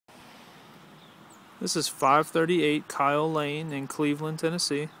This is 538 Kyle Lane in Cleveland,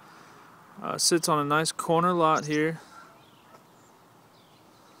 Tennessee. Sits on a nice corner lot here.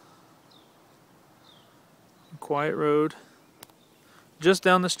 Quiet road. Just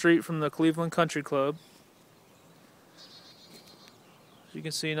down the street from the Cleveland Country Club. As you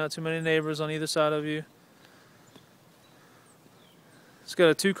can see, not too many neighbors on either side of you. It's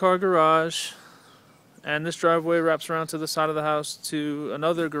got a 2-car garage, and this driveway wraps around to the side of the house to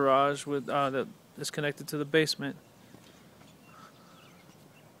another garage with that is connected to the basement.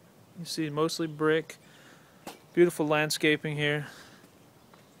 You see mostly brick. Beautiful landscaping here.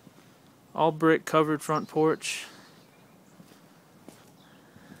 All brick covered front porch.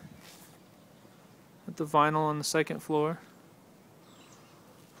 With the vinyl on the second floor.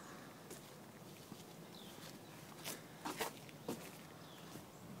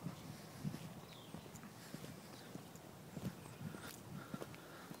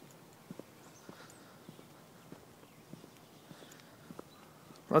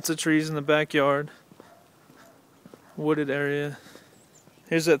 Lots of trees in the backyard. Wooded area.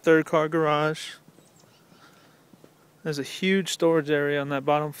 Here's that 3rd-car garage. There's a huge storage area on that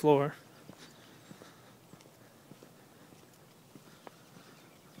bottom floor.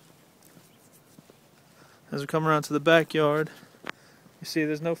 As we come around to the backyard, you see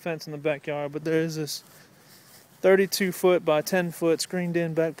there's no fence in the backyard, but there is this 32-foot by 10-foot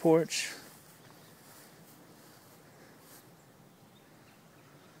screened-in back porch.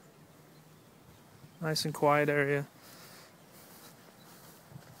 Nice and quiet area.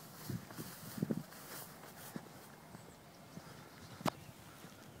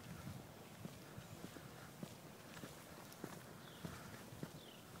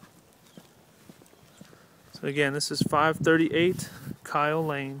 So again, this is 538 Kyle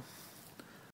Lane.